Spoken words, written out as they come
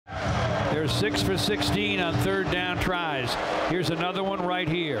They're 6 for 16 on third down tries. Here's another one right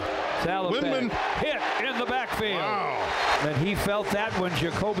here. Windmon hit in the backfield. Wow. And he felt that when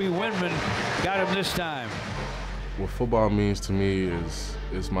Jacoby Windmon got him this time. What football means to me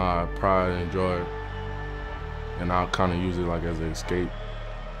is my pride and joy, and I kind of use it like as an escape.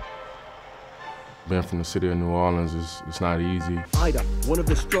 Being from the city of New Orleans, it's not easy. Ida, one of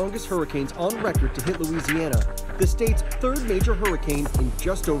the strongest hurricanes on record to hit Louisiana, the state's third major hurricane in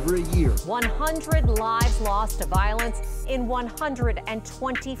just over a year. 100 lives lost to violence in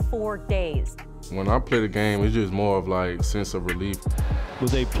 124 days. When I play the game, it's just more of like a sense of relief.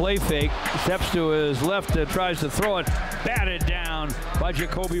 With a play fake, steps to his left, tries to throw it, batted down by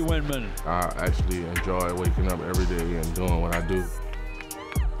Jacoby Windmon. I actually enjoy waking up every day and doing what I do.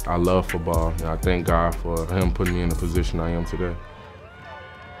 I love football, and I thank God for him putting me in the position I am today.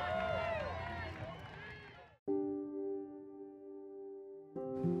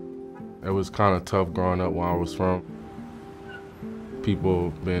 It was kind of tough growing up where I was from.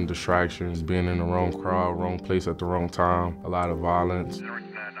 People being distractions, being in the wrong crowd, wrong place at the wrong time, a lot of violence.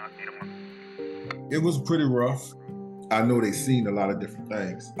 It was pretty rough. I know they seen a lot of different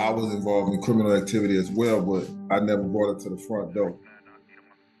things. I was involved in criminal activity as well, but I never brought it to the front door.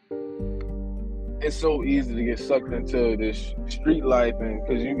 It's so easy to get sucked into this street life, and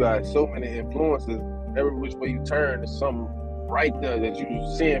because you got so many influences, every which way you turn, there's something right there that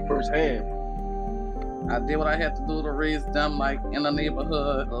you're seeing firsthand. I did what I had to do to raise them, like in the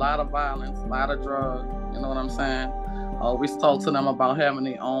neighborhood, a lot of violence, a lot of drugs, you know what I'm saying? I always talk to them about having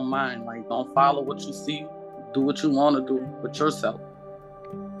their own mind, like don't follow what you see, do what you want to do with yourself.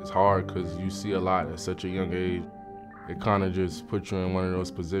 It's hard because you see a lot at such a young age. It kind of just puts you in one of those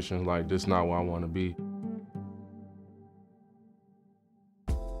positions like, this is not where I want to be.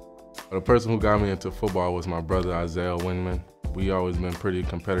 The person who got me into football was my brother, Jacoby Windmon. We always been pretty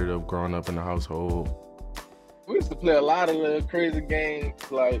competitive growing up in the household. We used to play a lot of little crazy games,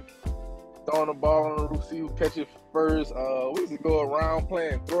 like throwing the ball on the roof, see who catch it first. We used to go around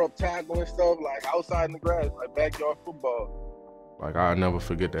playing throw up tackle and stuff, like outside in the grass, like backyard football. Like, I'll never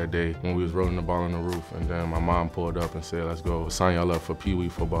forget that day when we was rolling the ball on the roof, and then my mom pulled up and said, let's go sign y'all up for Pee Wee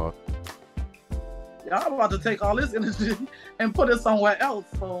football. Yeah, I'm about to take all this energy and put it somewhere else.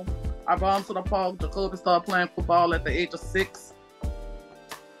 So I brought him to the park. Jacoby started playing football at the age of 6.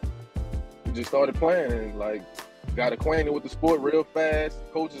 We just started playing and like got acquainted with the sport real fast.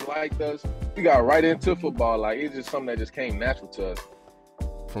 Coaches liked us. We got right into football. Like, it's just something that just came natural to us.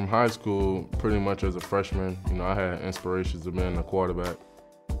 From high school, pretty much as a freshman, you know, I had inspirations of being a quarterback.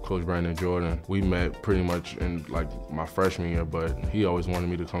 Coach Brandon Jordan, we met pretty much in like my freshman year, but he always wanted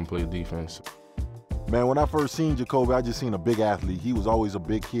me to come play defense. Man, when I first seen Jacoby, I just seen a big athlete. He was always a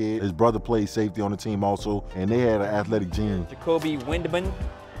big kid. His brother played safety on the team also, and they had an athletic gene. Jacoby Windmon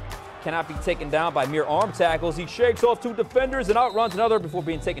cannot be taken down by mere arm tackles. He shakes off 2 defenders and outruns another before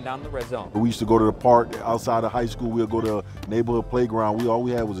being taken down in the red zone. We used to go to the park outside of high school. We'll go to a neighborhood playground. All we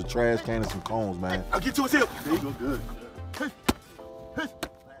had was a trash can and some cones, man. I'll get to his hip. There you go, good.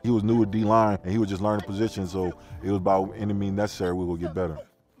 He was new at D-line, and he was just learning positions, so it was about any means necessary we would get better.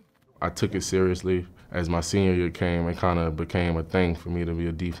 I took it seriously. As my senior year came, it kind of became a thing for me to be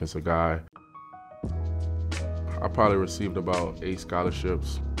a defensive guy. I probably received about 8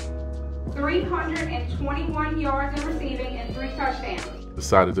 scholarships. 321 yards in receiving and 3 touchdowns.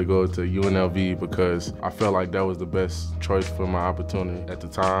 Decided to go to UNLV because I felt like that was the best choice for my opportunity at the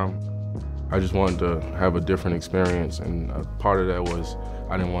time. I just wanted to have a different experience, and a part of that was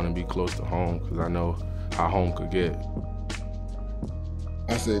I didn't want to be close to home because I know how home could get.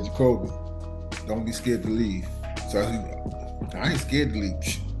 I said, Jacoby, don't be scared to leave. So I ain't scared to leave.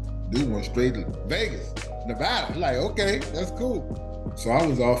 Dude went straight to Vegas, Nevada. Like, okay, that's cool. So I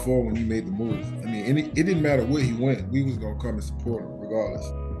was all for when he made the move. I mean, it didn't matter where he went. We was gonna come and support him regardless.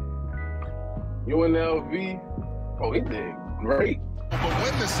 UNLV, oh, he did great. But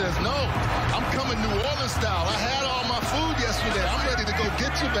Witness says, no, I'm coming New Orleans style. I had all my food yesterday. I'm ready to go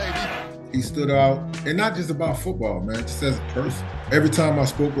get you, baby. He stood out, and not just about football, man, just as a person. Every time I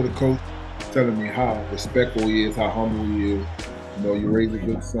spoke with a coach, telling me how respectful he is, how humble he is. You know, you raise a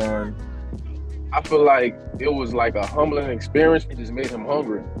good son. I feel like it was like a humbling experience. It just made him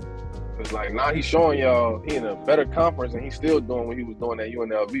hungry. It's like now he's showing y'all he in a better conference and he's still doing what he was doing at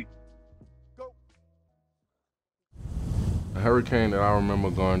UNLV. A hurricane that I remember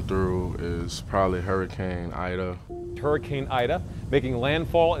going through is probably Hurricane Ida. Hurricane Ida making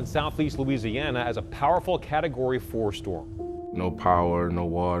landfall in southeast Louisiana as a powerful Category 4 storm. No power, no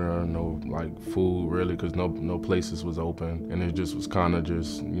water, no like food really, because no places was open, and it just was kind of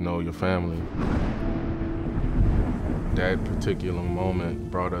just, you know, your family. That particular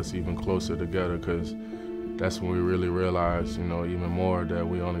moment brought us even closer together because that's when we really realized, you know, even more that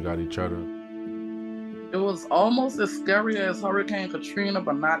we only got each other. It was almost as scary as Hurricane Katrina,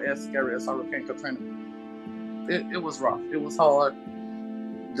 but not as scary as Hurricane Katrina. It was rough. It was hard,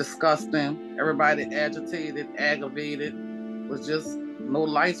 disgusting. Everybody agitated, aggravated. It was just no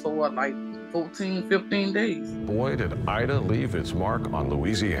lights for what, like 14, 15 days. Boy, did Ida leave its mark on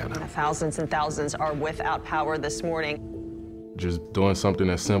Louisiana. Thousands and thousands are without power this morning. Just doing something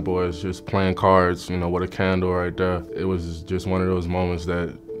as simple as just playing cards, you know, with a candle right there. It was just one of those moments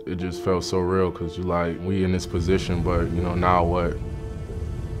that it just felt so real because you're like, we in this position, but, you know, now what?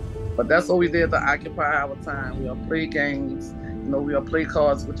 But that's what we did to occupy our time. We'll play games, you know, we'll play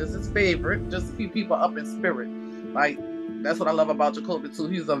cards, which is his favorite, just to keep people up in spirit. Like, that's what I love about Jacoby, too.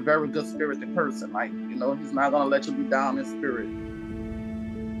 He's a very good-spirited person. Like, you know, he's not going to let you be down in spirit.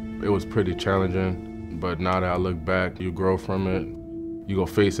 It was pretty challenging, but now that I look back, you grow from it. You go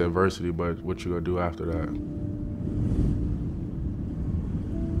face adversity, but what you gonna do after that?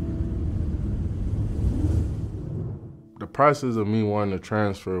 The process of me wanting to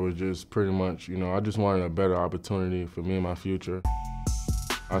transfer was just pretty much, you know, I just wanted a better opportunity for me and my future.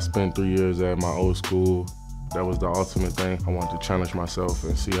 I spent 3 years at my old school. That was the ultimate thing. I wanted to challenge myself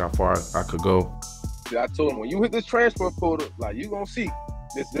and see how far I could go. I told him, when you hit this transfer portal, like, you gonna see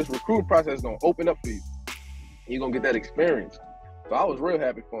this recruiting process is gonna open up for you. You're gonna get that experience. So I was real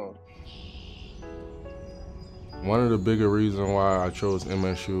happy for him. One of the bigger reasons why I chose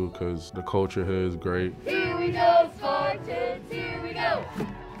MSU, because the culture here is great. Here we go, Spartans, here we go.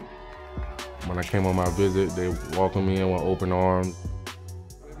 When I came on my visit, they welcomed me in with open arms.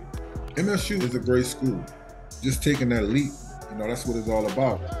 MSU is a great school. Just taking that leap, you know, that's what it's all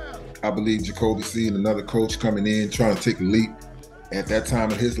about. I believe Jacoby seeing another coach coming in, trying to take a leap. At that time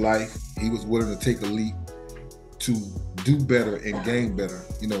in his life, he was willing to take a leap to do better and gain better,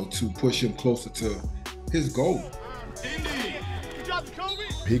 you know, to push him closer to his goal.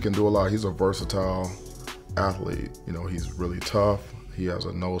 He can do a lot. He's a versatile athlete. You know, he's really tough. He has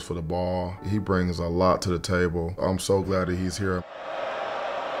a nose for the ball. He brings a lot to the table. I'm so glad that he's here.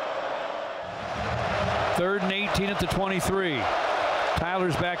 3rd and 18 at the 23.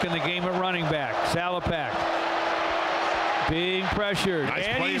 Tyler's back in the game at running back. Salapak being pressured, nice,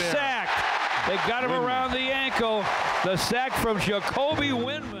 and he's sacked. They got him around the ankle. The sack from Jacoby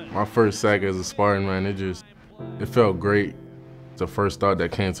Windmon. My first sack as a Spartan, man, it felt great. The first thought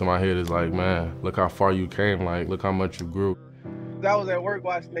that came to my head is like, man, look how far you came. Like, look how much you grew. I was at work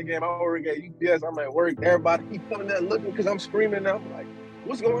watching the game. I work at UPS. I'm at work. Everybody keep coming there looking because I'm screaming. I'm like,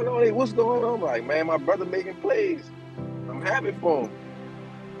 what's going on here? What's going on? I'm like, man, my brother making plays. I'm happy for him.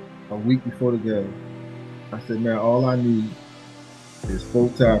 A week before the game, I said, man, all I need is 4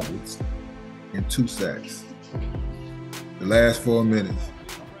 tackles and 2 sacks. The last 4 minutes,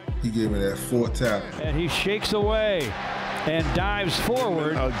 he gave me that 4th tackle. And he shakes away and dives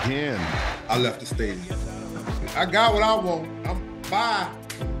forward. Again. I left the stadium. I got what I want. Bye.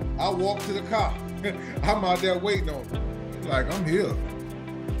 I walk to the car. I'm out there waiting on him. Like, I'm here.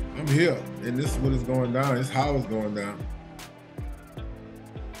 I'm here. And this is what is going down. This is how it's going down.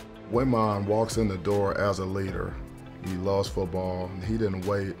 Windmon walks in the door as a leader. He loves football. He didn't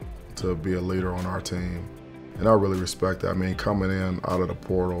wait to be a leader on our team. And I really respect that. I mean, coming in out of the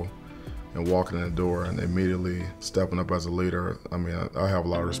portal and walking in the door and immediately stepping up as a leader, I mean, I have a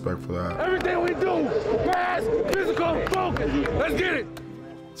lot of respect for that. Everything we do, pass, physical, focus. Let's get it.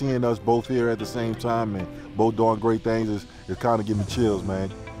 Seeing us both here at the same time and both doing great things is kind of giving me chills,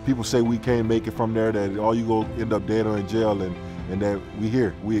 man. People say we can't make it from there, that all you go end up dead or in jail, and that we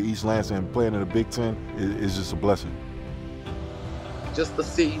here. We at East Lansing and playing in the Big Ten is just a blessing. Just to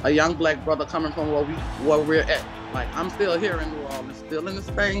see a young black brother coming from where we're at. Like, I'm still here in New Orleans, still in the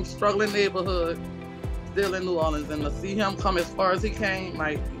same struggling neighborhood, still in New Orleans, and to see him come as far as he came,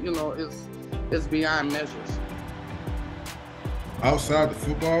 like, you know, it's beyond measures. Outside the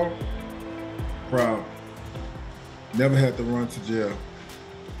football, proud. Never had to run to jail.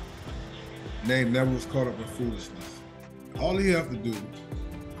 Name never was caught up in foolishness. All you have to do,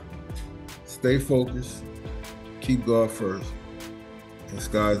 stay focused, keep God first, and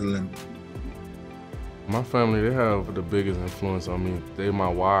sky's the limit. My family, they have the biggest influence on me. They my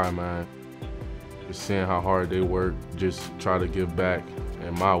why, man. Just seeing how hard they work, just try to give back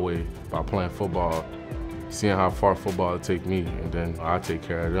in my way by playing football. Seeing how far football will take me, and then I take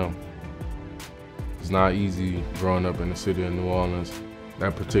care of them. It's not easy growing up in the city of New Orleans.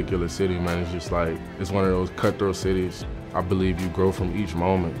 That particular city, man, is just like, it's one of those cutthroat cities. I believe you grow from each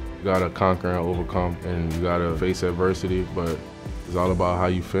moment. You gotta conquer and overcome, and you gotta face adversity, but it's all about how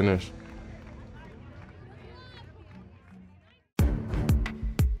you finish.